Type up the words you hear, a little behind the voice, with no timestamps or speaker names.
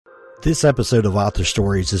This episode of Author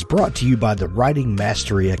Stories is brought to you by the Writing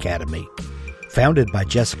Mastery Academy. Founded by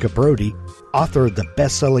Jessica Brody, author of the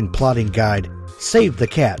best-selling plotting guide, Save the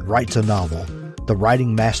Cat Writes a Novel. The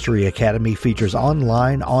Writing Mastery Academy features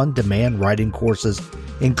online, on-demand writing courses,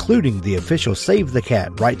 including the official Save the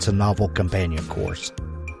Cat Writes a Novel companion course,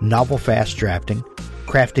 novel fast drafting,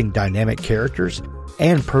 crafting dynamic characters,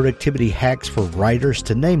 and productivity hacks for writers,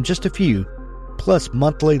 to name just a few, plus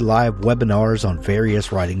monthly live webinars on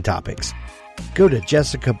various writing topics. Go to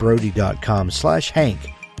jessicabrody.com/Hank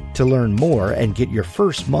to learn more and get your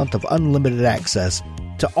first month of unlimited access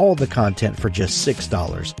to all the content for just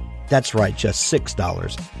 $6. That's right, just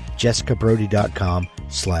 $6.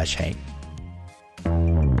 jessicabrody.com/Hank.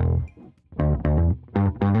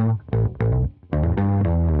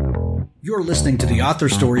 You're listening to the Author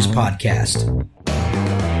Stories podcast,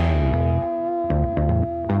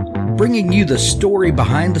 bringing you the story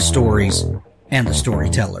behind the stories and the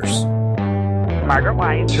storytellers. Margaret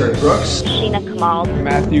White, Terry Brooks, Sheena Kamal,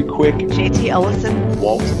 Matthew Quick, JT Ellison,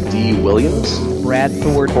 Walt D. Williams, Brad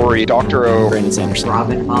Thor, Corey Doctorow, Brandon Sanderson,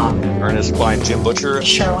 Robin Mom, Ernest Klein, Jim Butcher,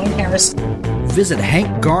 Sherwin Harris. Visit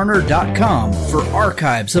hankgarner.com for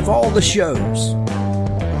archives of all the shows.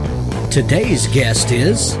 Today's guest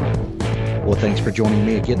is... Well, thanks for joining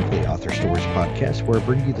me again for the Author Stories podcast, where I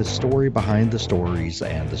bring you the story behind the stories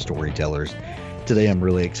and the storytellers. Today, I'm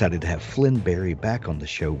really excited to have Flynn Berry back on the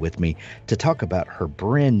show with me to talk about her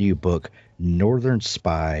brand new book, Northern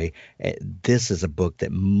Spy. This is a book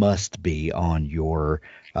that must be on your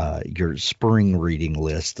spring reading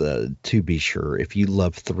list, to be sure. If you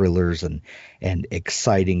love thrillers and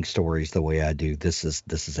exciting stories the way I do, this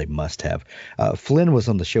is a must-have. Flynn was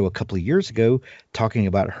on the show a couple of years ago talking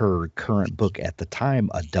about her current book at the time,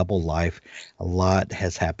 A Double Life. A lot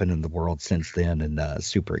has happened in the world since then, and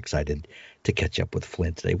super excited to catch up with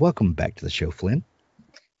Flynn today. Welcome back to the show, Flynn.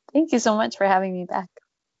 Thank you so much for having me back.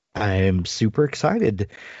 I am super excited.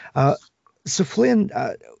 So Flynn,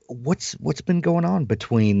 what's been going on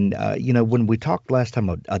between, when we talked last time,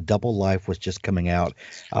 a Double Life was just coming out.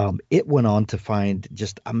 It went on to find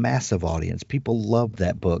just a massive audience. People loved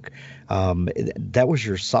that book. That was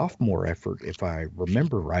your sophomore effort, if I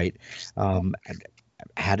remember right. How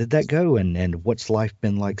did that go, and what's life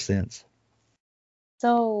been like since?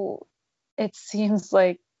 So it seems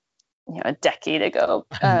like a decade ago.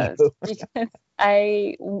 Because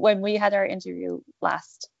when we had our interview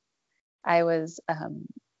last, I was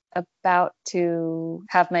about to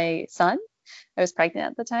have my son. I was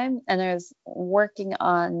pregnant at the time, and I was working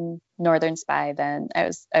on Northern Spy then. I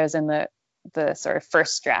was in the sort of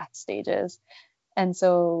first draft stages. And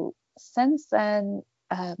so since then,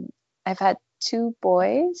 I've had two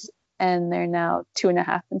boys, and they're now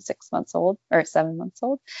 2.5 and 6 months old, or 7 months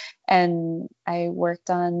old. And I worked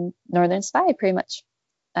on Northern Spy pretty much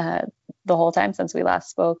the whole time since we last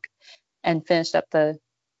spoke, and finished up the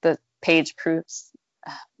page proofs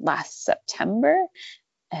last September,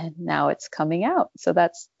 and now it's coming out. So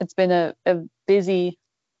it's been a busy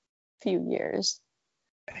few years.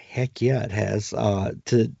 Heck yeah, it has.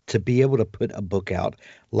 To be able to put a book out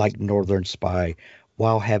like Northern Spy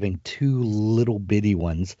while having two little bitty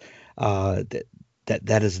ones, that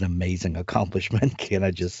is an amazing accomplishment. Can I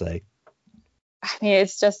just say? I mean,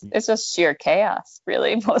 it's just sheer chaos,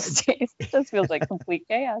 really. Most days, it just feels like complete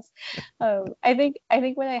chaos. I think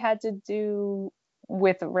what I had to do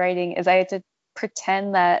with writing is I had to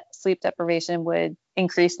pretend that sleep deprivation would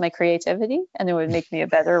increase my creativity and it would make me a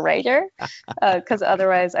better writer, because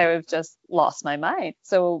otherwise I would have just lost my mind.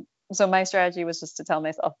 So my strategy was just to tell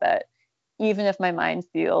myself that even if my mind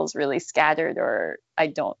feels really scattered, or I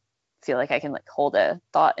don't feel like I can hold a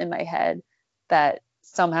thought in my head, that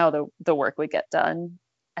somehow the work would get done.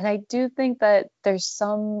 And I do think that there's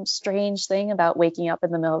some strange thing about waking up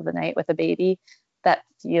in the middle of the night with a baby that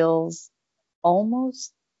feels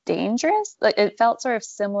almost dangerous. It felt sort of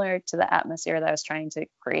similar to the atmosphere that I was trying to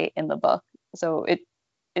create in the book. So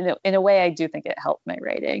in a way, I do think it helped my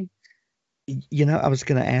writing. I was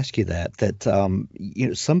going to ask you that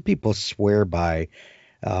some people swear by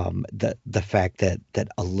the fact that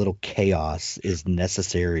a little chaos is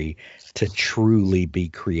necessary to truly be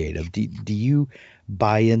creative. Do you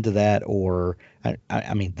buy into that? Or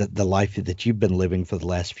I mean, the life that you've been living for the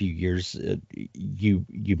last few years,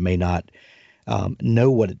 you may not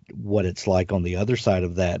know what it's like on the other side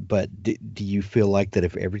of that, but do you feel like that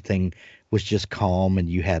if everything was just calm and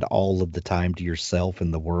you had all of the time to yourself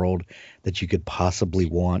in the world that you could possibly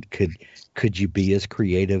want, could you be as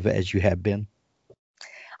creative as you have been?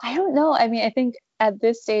 I don't know. I mean, I think at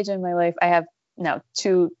this stage in my life, I have now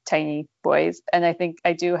two tiny boys, and I think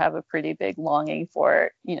I do have a pretty big longing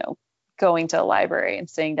for, going to a library and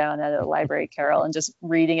sitting down at a library carrel and just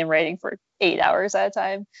reading and writing for 8 hours at a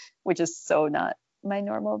time, which is so not my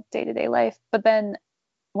normal day-to-day life. But then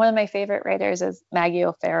one of my favorite writers is Maggie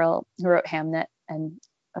O'Farrell, who wrote Hamnet and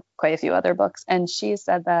quite a few other books. And she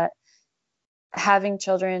said that having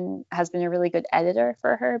children has been a really good editor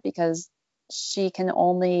for her because she can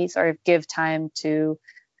only sort of give time to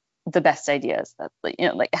the best ideas. That,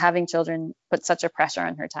 like having children put such a pressure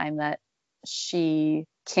on her time that she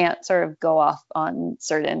can't sort of go off on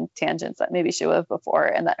certain tangents that maybe she would have before,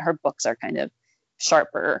 and that her books are kind of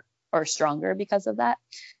sharper or stronger because of that.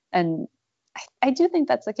 And I do think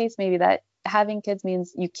that's the case, maybe, that having kids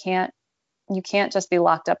means you can't just be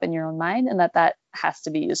locked up in your own mind, and that has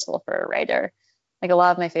to be useful for a writer. Like a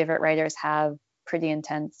lot of my favorite writers have pretty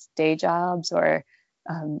intense day jobs or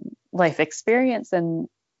life experience, and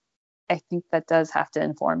I think that does have to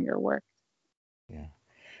inform your work. Yeah.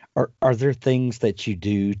 Are there things that you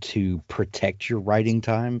do to protect your writing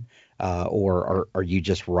time, or are you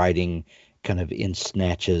just writing kind of in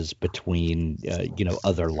snatches between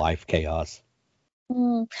other life chaos?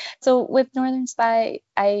 So with Northern Spy,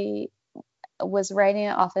 I was writing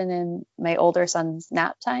it often in my older son's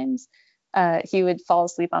nap times. He would fall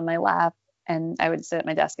asleep on my lap, and I would sit at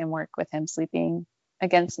my desk and work with him sleeping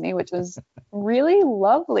against me, which was really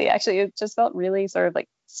lovely. Actually, it just felt really sort of like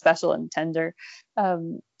special and tender.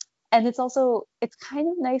 And it's kind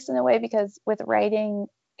of nice in a way, because with writing,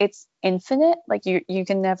 it's infinite. Like you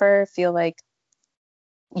can never feel like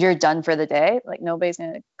you're done for the day. Like nobody's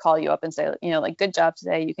going to call you up and say, like, good job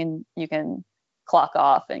today. You can clock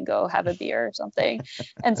off and go have a beer or something.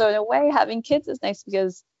 And so in a way, having kids is nice,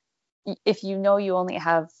 because if you only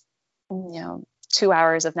have 2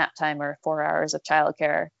 hours of nap time or 4 hours of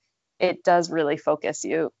childcare, it does really focus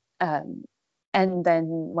you. And then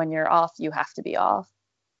when you're off, you have to be off.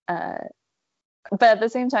 But at the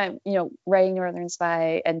same time, writing Northern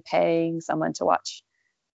Spy and paying someone to watch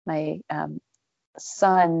my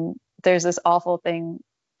son, there's this awful thing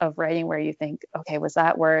of writing where you think, okay, was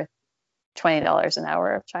that worth $20 an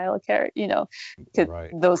hour of childcare?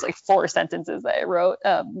 Right. Those like 4 sentences that I wrote.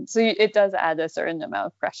 So it does add a certain amount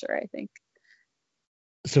of pressure, I think.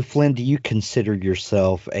 So Flynn, do you consider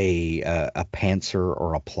yourself a pantser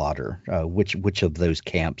or a plotter? Which of those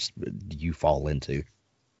camps do you fall into?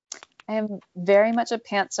 I am very much a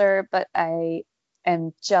pantser, but I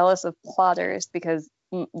am jealous of plotters because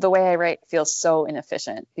the way I write feels so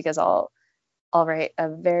inefficient, because I'll write a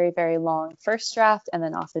very, very long first draft and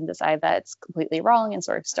then often decide that it's completely wrong and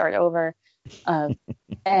sort of start over,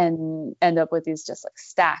 and end up with these just like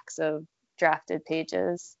stacks of drafted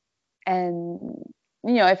pages. And,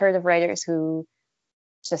 I've heard of writers who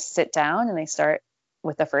just sit down and they start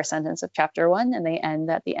with the first sentence of chapter 1 and they end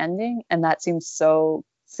at the ending. And that seems so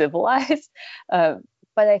civilized. But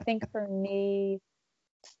I think for me,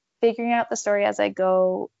 figuring out the story as I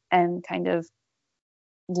go and kind of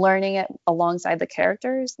learning it alongside the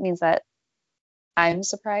characters means that I'm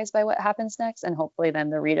surprised by what happens next, and hopefully then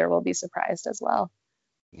the reader will be surprised as well.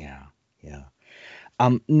 Yeah.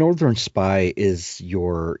 Northern Spy is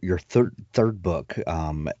your third book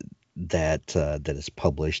that is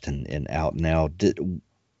published and out now.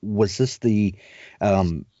 Was this the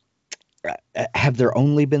have there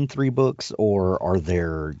only been 3 books, or are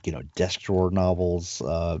there desk drawer novels,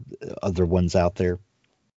 other ones out there?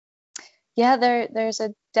 Yeah, there's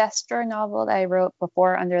a desk drawer novel that I wrote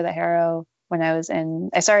before Under the Harrow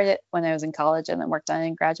I started it when I was in college and then worked on it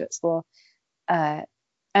in graduate school.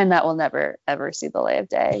 And that will never, ever see the light of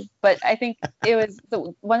day. But I think it was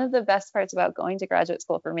one of the best parts about going to graduate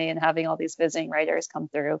school for me and having all these visiting writers come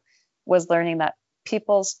through was learning that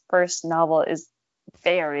people's first novel is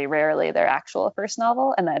very rarely their actual first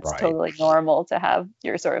novel. And that's Right. totally normal to have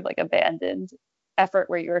your sort of like abandoned effort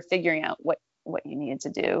where you're figuring out what you needed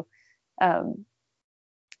to do.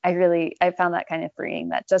 I found that kind of freeing,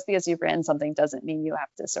 that just because you've written something doesn't mean you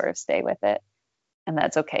have to sort of stay with it. And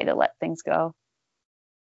that's okay to let things go.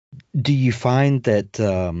 Do you find that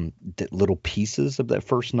that little pieces of that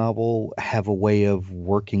first novel have a way of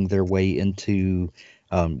working their way into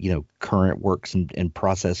current works and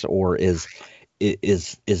process, or is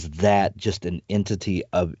that just an entity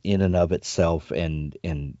in and of itself, and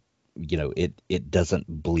it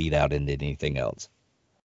doesn't bleed out into anything else?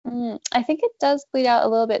 I think it does bleed out a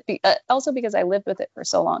little bit, also because I lived with it for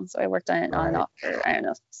so long. So I worked on it on and off for, I don't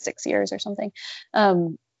know, 6 years or something.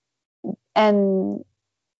 And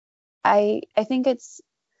I think it's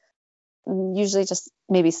usually just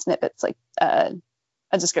maybe snippets, like a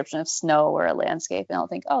description of snow or a landscape, and I'll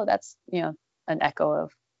think, oh, that's an echo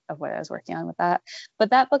of what I was working on with that. But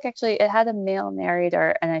that book actually, it had a male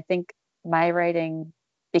narrator, and I think my writing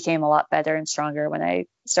became a lot better and stronger when I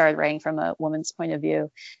started writing from a woman's point of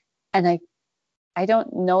view. And I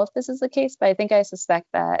don't know if this is the case, but I think I suspect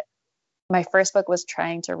that my first book was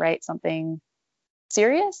trying to write something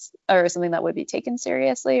serious, or something that would be taken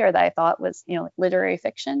seriously, or that I thought was, like literary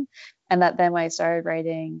fiction. And that then when I started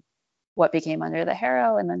writing what became Under the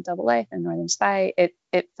Harrow, and then Double Life and Northern Spy, it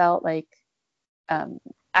felt like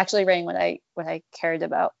actually writing what I cared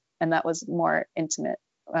about, and that was more intimate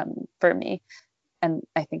for me. And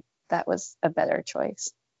I think that was a better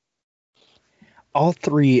choice. All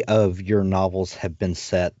three of your novels have been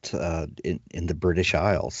set in the British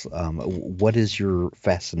Isles. What is your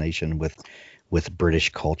fascination with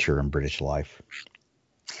British culture and British life?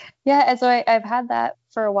 Yeah, and so I've had that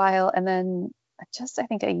for a while, and then just I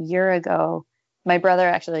think a year ago, my brother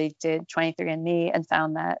actually did 23andMe and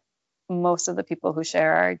found that most of the people who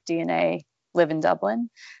share our DNA live in Dublin,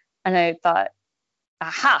 and I thought,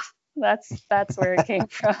 aha, that's where it came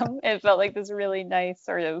from. It felt like this really nice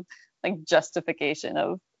sort of like justification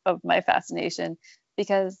of my fascination,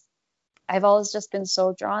 because I've always just been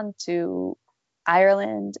so drawn to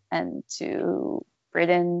Ireland and to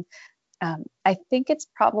Britain. I think it's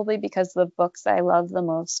probably because the books I loved the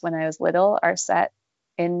most when I was little are set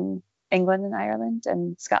in England and Ireland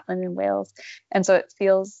and Scotland and Wales. And so it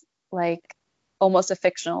feels like almost a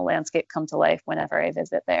fictional landscape come to life whenever I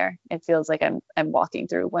visit there. It feels like I'm walking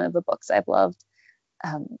through one of the books I've loved.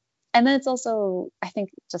 And then it's also, I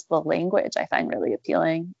think, just the language I find really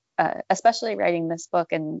appealing, especially writing this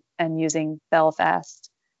book and using Belfast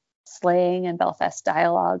slang and Belfast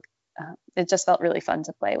dialogue. It just felt really fun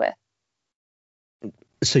to play with.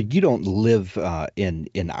 So you don't live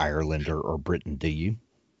in Ireland or Britain, do you?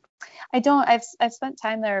 I don't. I've spent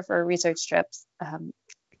time there for research trips, and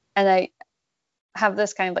I have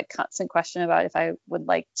this kind of like constant question about if I would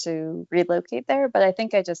like to relocate there. But I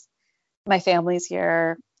think my family's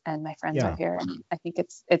here and my friends are here, and I think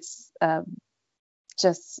it's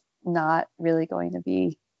just not really going to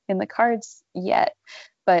be in the cards yet.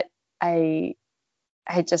 But I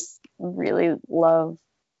just really love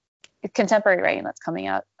contemporary writing that's coming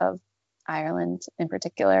out of Ireland in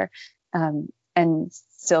particular, and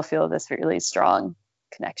still feel this really strong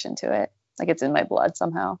connection to it. Like it's in my blood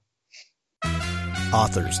somehow.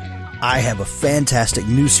 Authors, I have a fantastic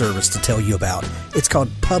new service to tell you about. It's called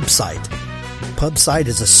PubSite. PubSite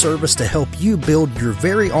is a service to help you build your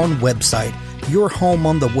very own website, your home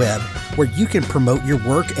on the web, where you can promote your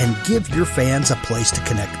work and give your fans a place to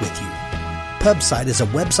connect with you. PubSite is a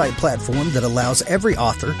website platform that allows every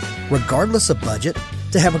author, regardless of budget,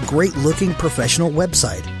 to have a great-looking professional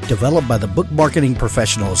website. Developed by the book marketing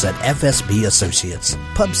professionals at FSB Associates,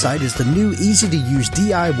 PubSite is the new, easy-to-use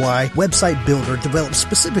DIY website builder developed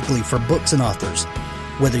specifically for books and authors.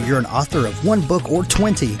 Whether you're an author of one book or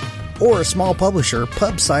 20, or a small publisher,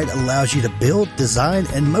 PubSite allows you to build, design,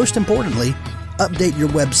 and most importantly, update your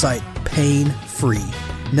website pain-free.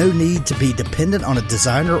 No need to be dependent on a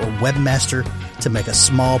designer or webmaster to make a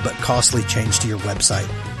small but costly change to your website.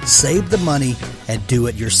 Save the money and do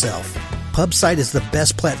it yourself. PubSite is the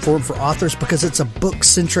best platform for authors because it's a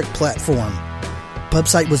book-centric platform.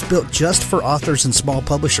 PubSite was built just for authors and small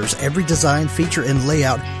publishers. Every design, feature, and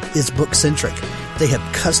layout is book-centric. They have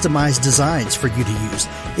customized designs for you to use.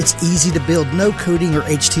 It's easy to build. No coding or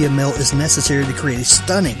HTML is necessary to create a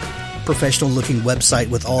stunning, professional-looking website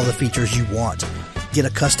with all the features you want. Get a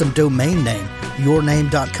custom domain name,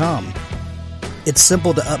 yourname.com. It's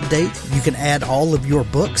simple to update. You can add all of your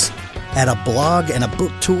books, add a blog and a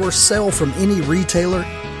book tour, sell from any retailer,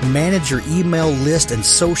 manage your email list and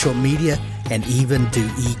social media, and even do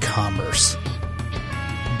e-commerce.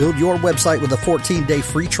 Build your website with a 14-day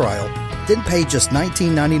free trial, then pay just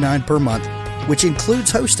 $19.99 per month, which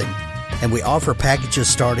includes hosting. And we offer packages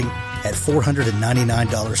starting at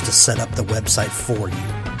 $499 to set up the website for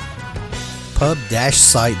you.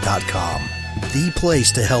 Pub-site.com, the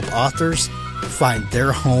place to help authors find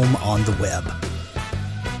their home on the web.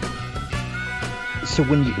 So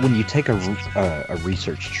when you take a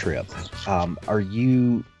research trip, are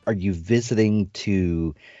you visiting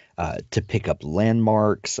to pick up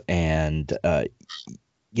landmarks and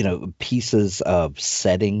pieces of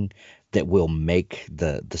setting that will make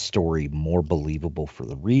the story more believable for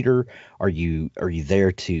the reader? Are you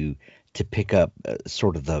there to pick up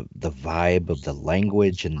sort of the vibe of the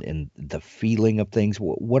language and the feeling of things?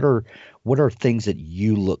 What are things that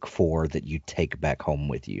you look for that you take back home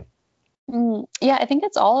with you? Yeah, I think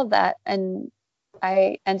it's all of that. And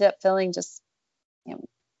I ended up filling just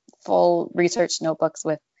full research notebooks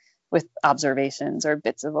with observations or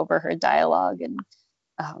bits of overheard dialogue and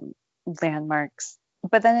landmarks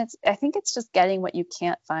but then I think it's just getting what you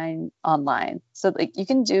can't find online. So like you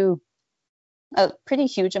can do a pretty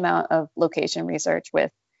huge amount of location research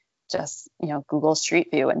with just, Google Street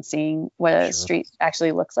View and seeing what a street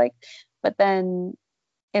actually looks like. But then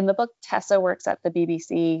in the book, Tessa works at the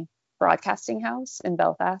BBC broadcasting house in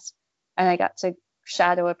Belfast, and I got to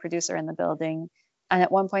shadow a producer in the building. And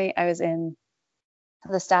at one point I was in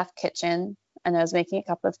the staff kitchen and I was making a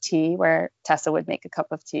cup of tea, where Tessa would make a cup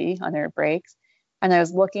of tea on her breaks. And I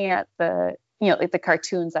was looking at the, like the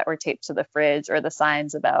cartoons that were taped to the fridge, or the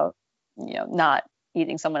signs about, not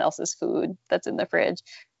eating someone else's food that's in the fridge.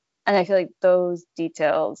 And I feel like those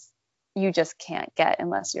details you just can't get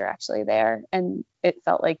unless you're actually there. And it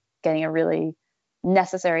felt like getting a really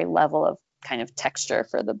necessary level of kind of texture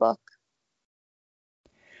for the book.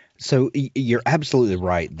 So you're absolutely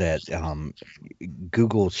right that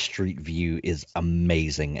Google Street View is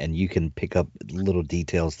amazing, and you can pick up little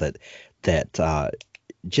details that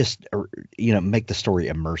just make the story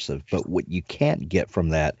immersive. But what you can't get from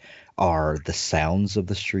that are the sounds of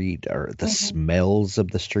the street, or the smells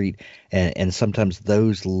of the street, and sometimes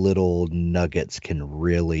those little nuggets can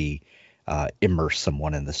really immerse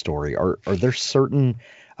someone in the story. Are there certain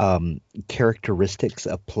characteristics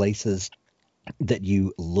of places that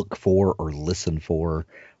you look for, or listen for,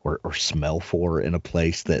 or smell for in a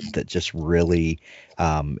place that just really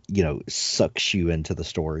sucks you into the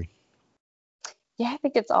story? Yeah, I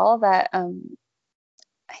think it's all of that.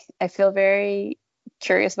 I feel very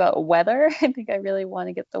curious about weather. I think I really want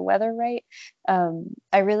to get the weather right.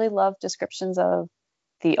 I really love descriptions of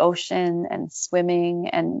the ocean and swimming,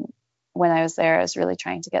 and when I was there I was really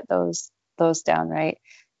trying to get those down right.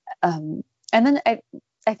 And then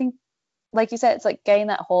I think, like you said, it's like getting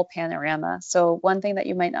that whole panorama. So one thing that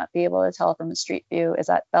you might not be able to tell from a street view is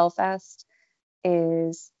that Belfast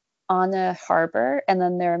is on a harbor, and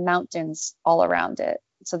then there are mountains all around it.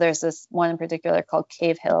 So there's this one in particular called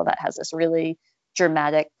Cave Hill that has this really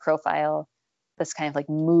dramatic profile, this kind of like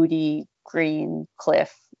moody green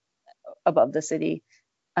cliff above the city.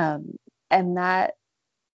 And that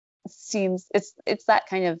seems, it's that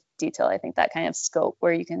kind of detail, I think, that kind of scope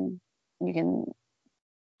where you can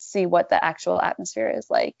see what the actual atmosphere is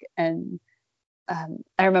like. And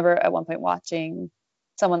I remember at one point watching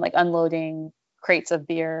someone like unloading crates of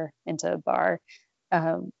beer into a bar,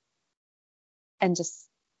 and just,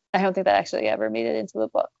 I don't think that actually ever made it into the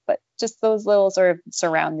book, but just those little sort of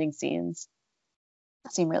surrounding scenes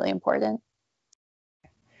seem really important.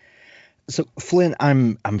 So Flynn,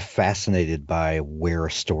 I'm fascinated by where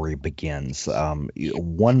a story begins.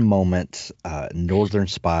 One moment, Northern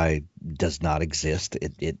Spy does not exist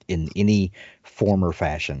it in any form or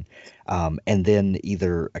fashion, and then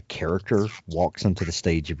either a character walks onto the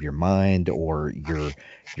stage of your mind, or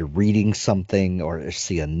you're reading something, or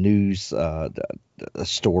see a news a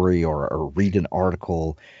story, or read an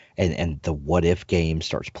article, and the what if game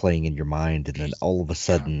starts playing in your mind, and then all of a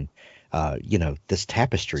sudden, this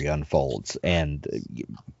tapestry unfolds, and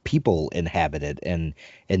people inhabit it, and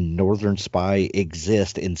Northern Spy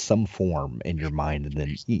exist in some form in your mind. And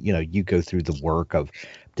then, you go through the work of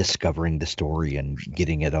discovering the story and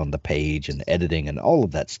getting it on the page and editing and all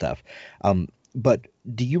of that stuff. But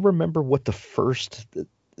do you remember what the first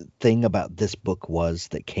thing about this book was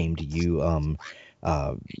that came to you?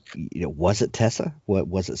 Was it Tessa?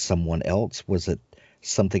 Was it someone else? Was it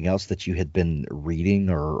something else that you had been reading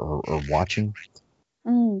or watching?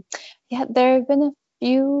 Yeah, there have been a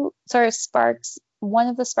few sort of sparks. One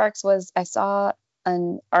of the sparks was I saw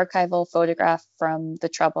an archival photograph from the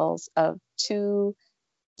Troubles of two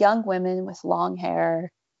young women with long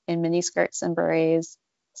hair in miniskirts and berets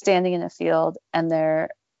standing in a field, and their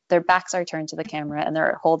backs are turned to the camera, and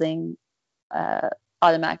they're holding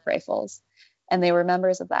automatic rifles, and they were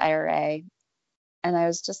members of the IRA. And I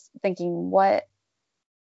was just thinking, what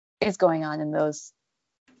is going on in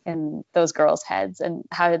those girls' heads, and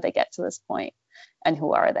how did they get to this point, and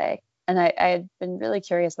who are they? And I had been really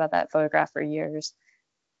curious about that photograph for years.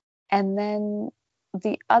 And then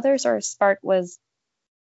the other sort of spark was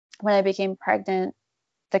when I became pregnant.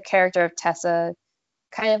 The character of Tessa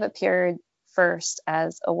kind of appeared first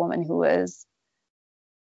as a woman who was,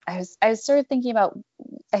 I was sort of thinking about,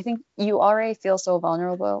 I think you already feel so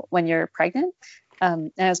vulnerable when you're pregnant.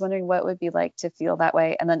 And I was wondering what it would be like to feel that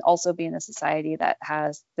way, and then also be in a society that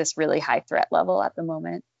has this really high threat level at the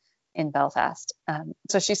moment in Belfast.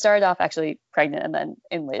 So she started off actually pregnant, and then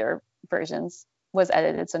in later versions was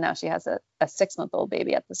edited. So now she has a 6-month-old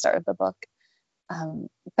baby at the start of the book.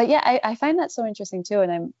 But yeah, I find that so interesting too.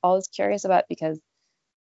 And I'm always curious about, because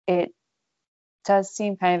it does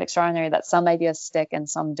seem kind of extraordinary that some ideas stick and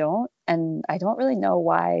some don't. And I don't really know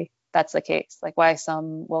why that's the case, like why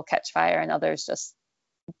some will catch fire and others just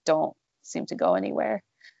don't seem to go anywhere.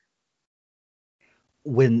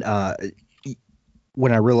 When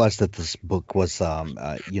when I realized that this book was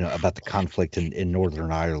about the conflict in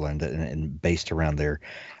Northern Ireland and based around there,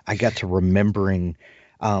 I got to remembering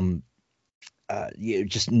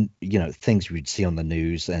things we'd see on the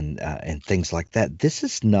news and things like that. This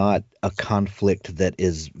is not a conflict that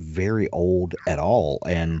is very old at all,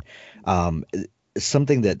 and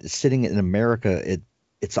something that sitting in America,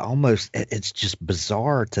 it's just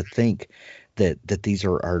bizarre to think that these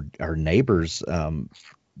are our neighbors,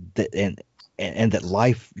 and that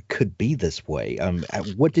life could be this way.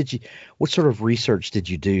 What sort of research did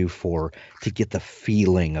you do to get the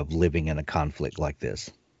feeling of living in a conflict like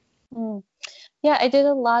this? Yeah, I did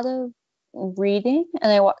a lot of reading,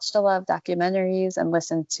 and I watched a lot of documentaries and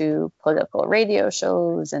listened to political radio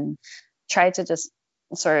shows and tried to just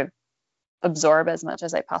sort of absorb as much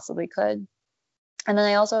as I possibly could. And then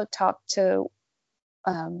I also talked to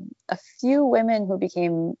a few women who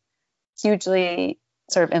became hugely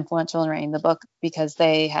sort of influential in writing the book because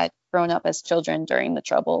they had grown up as children during the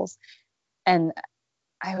Troubles. And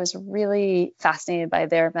I was really fascinated by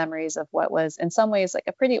their memories of what was in some ways like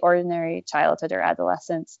a pretty ordinary childhood or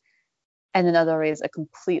adolescence, and in other ways a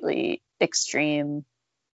completely extreme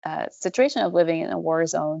situation of living in a war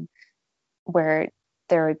zone where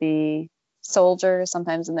there would be soldiers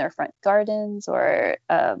sometimes in their front gardens or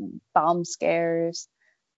bomb scares.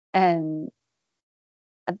 And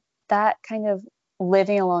that kind of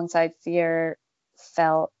living alongside fear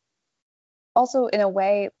felt also in a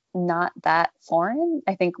way not that foreign.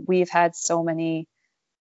 I think we've had so many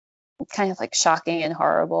kind of like shocking and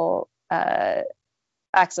horrible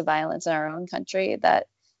acts of violence in our own country that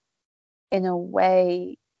in a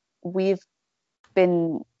way we've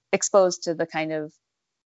been exposed to the kind of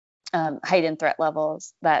heightened threat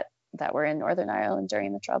levels that were in Northern Ireland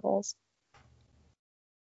during the Troubles.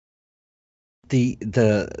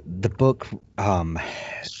 The book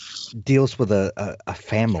deals with a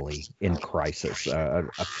family in crisis, a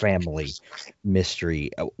family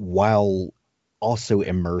mystery, while also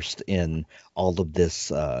immersed in all of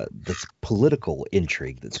this political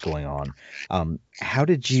intrigue that's going on. How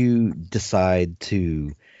did you decide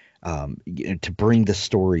to bring the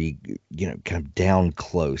story, kind of down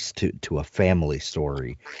close to a family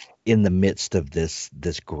story in the midst of this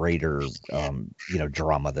greater,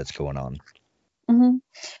 drama that's going on? Mm-hmm.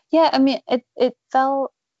 Yeah, I mean, it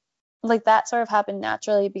felt like that sort of happened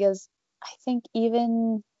naturally because I think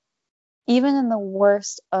even in the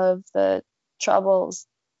worst of the Troubles,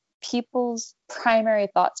 people's primary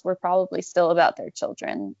thoughts were probably still about their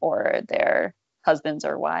children or their husbands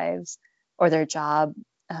or wives or their job.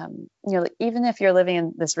 Like even if you're living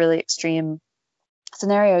in this really extreme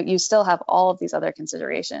scenario, you still have all of these other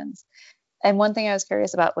considerations. And one thing I was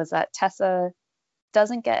curious about was that Tessa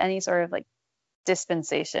doesn't get any sort of like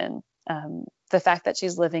dispensation. The fact that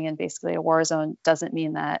she's living in basically a war zone doesn't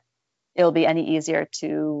mean that it'll be any easier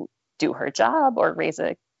to do her job or raise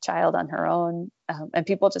a child on her own. And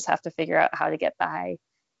people just have to figure out how to get by.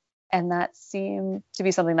 And that seemed to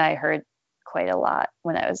be something that I heard quite a lot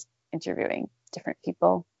when I was interviewing different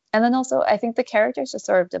people. And then also, I think the characters just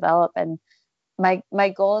sort of develop. And my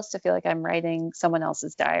goal is to feel like I'm writing someone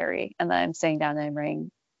else's diary, and then I'm sitting down and I'm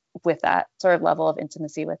writing with that sort of level of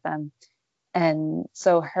intimacy with them. And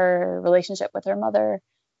so her relationship with her mother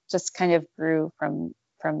just kind of grew from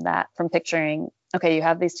that, from picturing, okay, you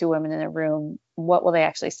have these two women in a room, what will they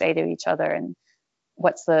actually say to each other? And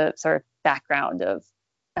what's the sort of background of,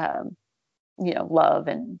 love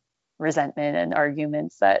and resentment and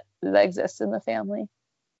arguments that exist in the family?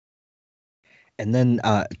 And then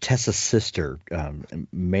Tessa's sister,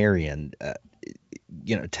 Marian,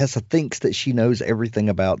 Tessa thinks that she knows everything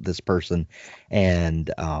about this person,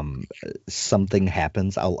 and something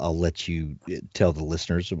happens. I'll let you tell the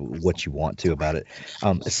listeners what you want to about it.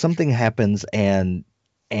 Something happens, and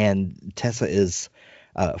Tessa is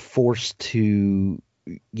forced to,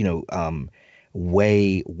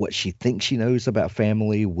 weigh what she thinks she knows about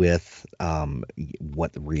family with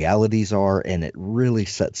what the realities are, and it really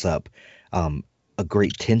sets up a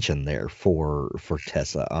great tension there for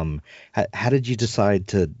Tessa. How did you decide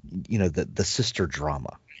to, the sister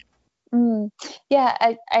drama?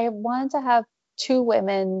 Yeah, I wanted to have two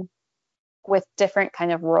women with different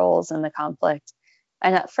kind of roles in the conflict.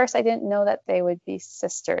 And at first I didn't know that they would be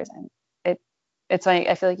sisters. And it's funny,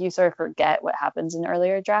 I feel like you sort of forget what happens in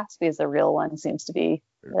earlier drafts because the real one seems to be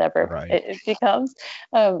whatever it becomes.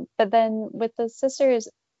 But then with the sisters,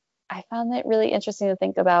 I found it really interesting to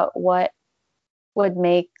think about what would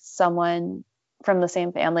make someone from the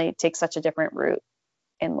same family take such a different route.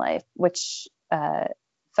 in life, which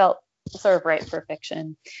felt sort of right for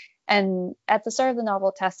fiction. And at the start of the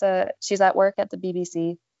novel, Tessa, she's at work at the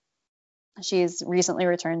BBC. She's recently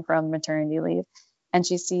returned from maternity leave, and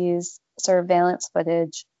she sees surveillance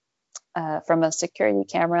footage from a security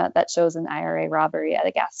camera that shows an IRA robbery at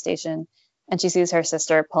a gas station. And she sees her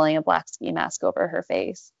sister pulling a black ski mask over her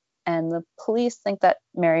face. And the police think that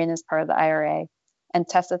Marian is part of the IRA. And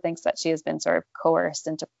Tessa thinks that she has been sort of coerced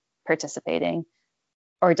into participating,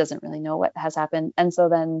 or doesn't really know what has happened. And so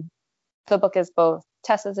then the book is both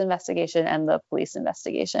Tessa's investigation and the police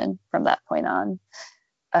investigation from that point on.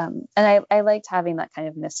 And I liked having that kind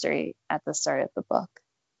of mystery at the start of the book.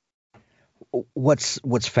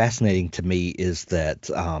 What's fascinating to me is that,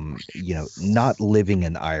 not living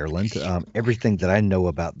in Ireland, everything that I know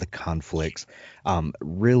about the conflicts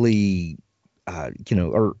really, are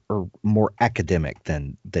more academic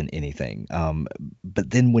than anything. But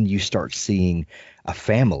then when you start seeing a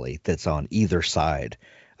family that's on either side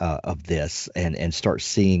of this and start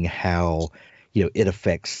seeing how, it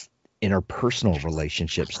affects interpersonal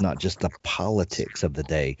relationships, not just the politics of the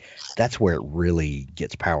day, that's where it really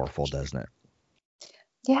gets powerful, doesn't it?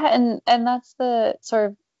 Yeah, and that's the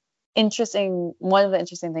sort of one of the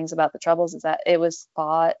interesting things about the Troubles is that it was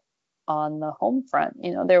fought on the home front.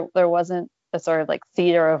 There wasn't a sort of like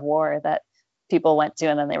theater of war that people went to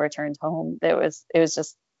and then they returned home. It was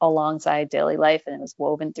just alongside daily life, and it was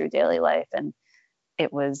woven through daily life, and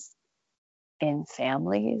it was in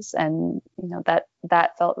families, and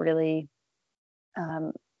that felt really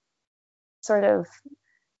sort of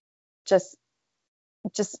just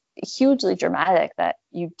hugely dramatic, that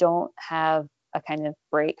you don't have a kind of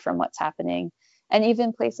break from what's happening. And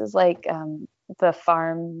even places like the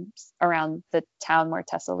farms around the town where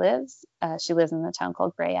Tessa lives, she lives in a town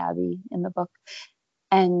called Grey Abbey in the book,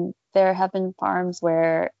 and there have been farms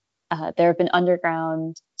where there have been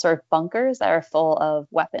underground sort of bunkers that are full of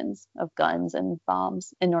weapons, of guns and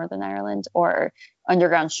bombs in Northern Ireland, or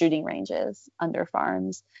underground shooting ranges under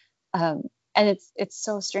farms. And it's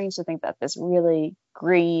so strange to think that this really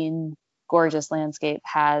green, gorgeous landscape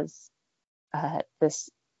has this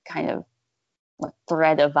kind of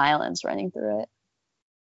thread of violence running through it.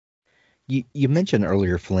 You mentioned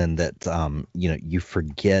earlier, Flynn, that you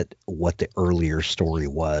forget what the earlier story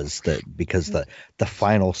was, that because the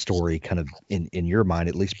final story kind of in your mind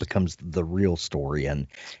at least becomes the real story, and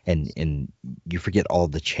you forget all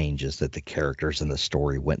the changes that the characters in the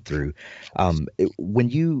story went through. When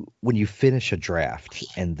you finish a draft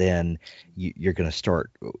and then you're going to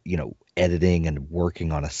start editing and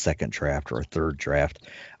working on a second draft or a third draft,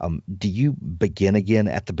 do you begin again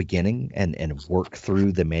at the beginning and work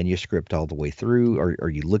through the manuscript all the way through? Or are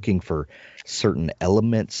you looking for certain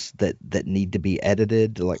elements that need to be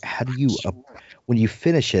edited? Like, how do you, when you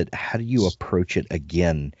finish it, how do you approach it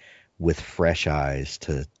again with fresh eyes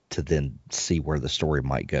to then see where the story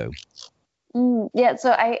might go? Yeah,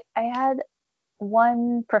 so I had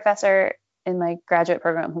one professor in my graduate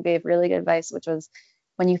program who gave really good advice, which was,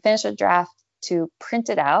 when you finish a draft, to print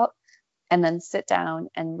it out and then sit down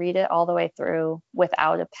and read it all the way through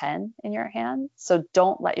without a pen in your hand. So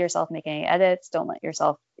don't let yourself make any edits. Don't let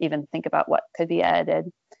yourself even think about what could be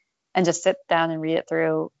edited, and just sit down and read it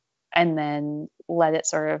through, and then let it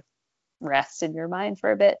sort of rest in your mind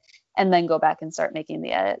for a bit, and then go back and start making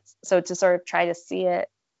the edits. So to sort of try to see it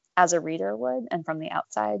as a reader would, and from the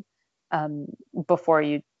outside, before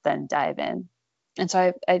you then dive in. And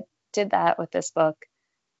so I did that with this book.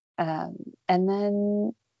 And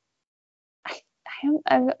then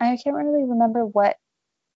I can't really remember what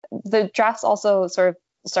the drafts also sort of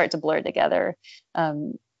start to blur together.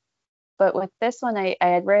 But with this one, I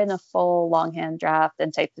had written a full longhand draft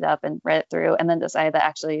and typed it up and read it through, and then decided that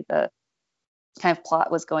actually the kind of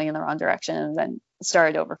plot was going in the wrong direction, and then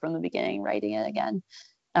started over from the beginning, writing it again.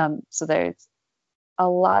 So there's a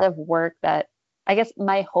lot of work that, I guess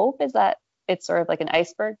my hope is that it's sort of like an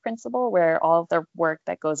iceberg principle, where all of the work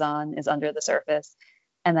that goes on is under the surface,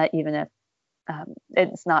 and that even if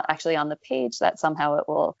it's not actually on the page, that somehow it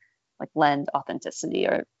will like lend authenticity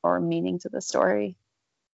or meaning to the story.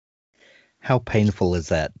 How painful is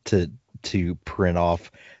that to print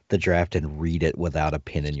off the draft and read it without a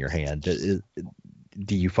pen in your hand?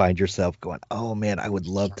 Do you find yourself going, oh man, I would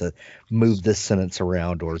love to move this sentence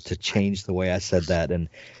around, or to change the way I said that, and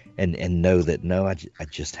know that no, I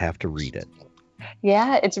just have to read it?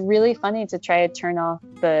 Yeah, it's really funny to try to turn off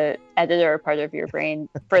the editor part of your brain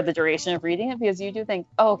for the duration of reading it, because you do think,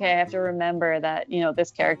 oh, okay, I have to remember that, this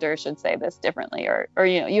character should say this differently, or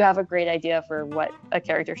you have a great idea for what a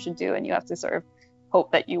character should do, and you have to sort of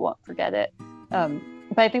hope that you won't forget it.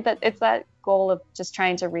 But I think that it's that goal of just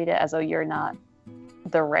trying to read it as though you're not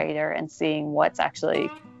the writer and seeing what's actually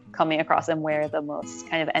coming across and where the most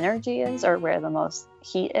kind of energy is or where the most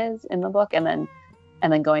heat is in the book, and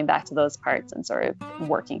then going back to those parts and sort of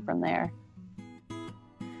working from there.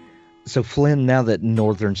 So Flynn, now that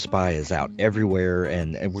Northern Spy is out everywhere,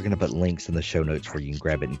 and we're going to put links in the show notes where you can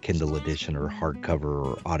grab it in Kindle edition or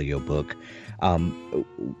hardcover or audiobook,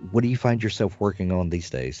 what do you find yourself working on these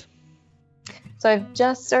days? So I've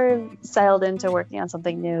just sort of settled into working on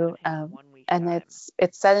something new, and it's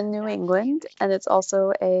set in New England, and it's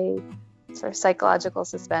also a sort of psychological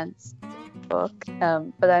suspense book,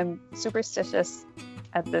 but I'm superstitious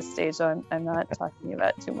at this stage, so I'm not talking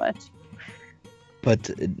about too much.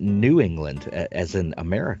 But New England, as in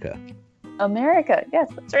America. America,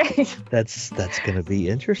 yes, that's right. That's going to be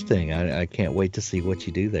interesting. I can't wait to see what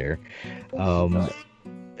you do there.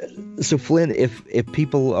 So Flynn, if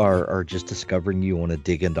people are just discovering you, want to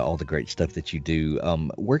dig into all the great stuff that you do,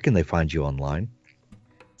 where can they find you online?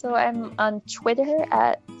 So I'm on Twitter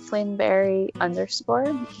at Flynn Berry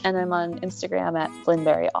 _, and I'm on Instagram at Flynn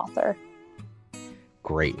Berry author.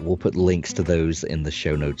 Great. We'll put links to those in the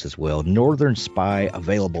show notes as well. Northern Spy,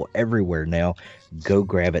 available everywhere now. Go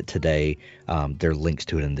grab it today. There are links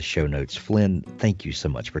to it in the show notes. Flynn, thank you so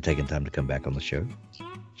much for taking time to come back on the show.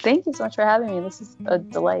 Thank you so much for having me. This is a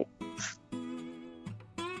delight.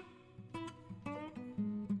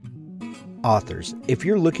 Authors, if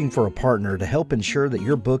you're looking for a partner to help ensure that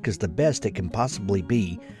your book is the best it can possibly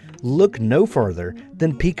be, look no further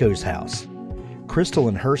than Pico's House. Crystal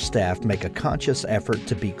and her staff make a conscious effort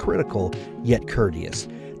to be critical yet courteous.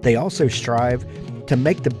 They also strive to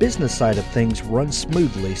make the business side of things run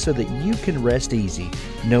smoothly so that you can rest easy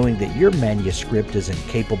knowing that your manuscript is in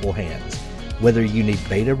capable hands. Whether you need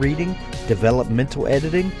beta reading, developmental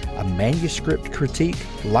editing, a manuscript critique,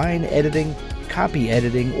 line editing, copy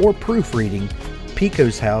editing, or proofreading,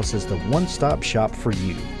 Pico's House is the one-stop shop for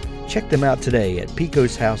you. Check them out today at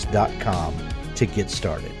picoshouse.com to get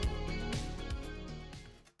started.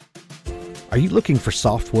 Are you looking for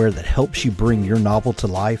software that helps you bring your novel to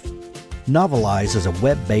life? Novelize is a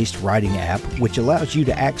web-based writing app which allows you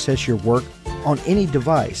to access your work on any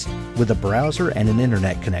device with a browser and an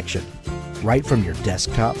internet connection. Write from your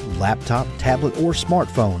desktop, laptop, tablet, or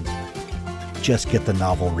smartphone. Just get the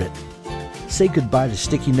novel written. Say goodbye to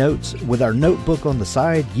sticky notes. With our notebook on the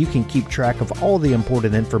side, you can keep track of all the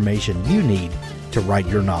important information you need to write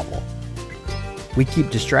your novel. We keep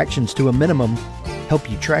distractions to a minimum, help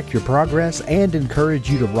you track your progress, and encourage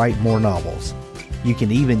you to write more novels. You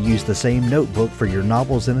can even use the same notebook for your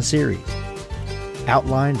novels in a series.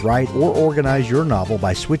 Outline, write, or organize your novel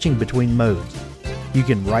by switching between modes. You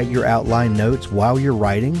can write your outline notes while you're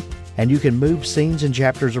writing, and you can move scenes and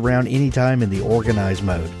chapters around anytime in the organize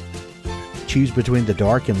mode. Choose between the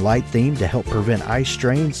dark and light theme to help prevent eye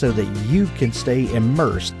strain so that you can stay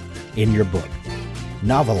immersed in your book.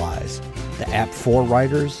 Novelize, the app for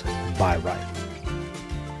writers by writers.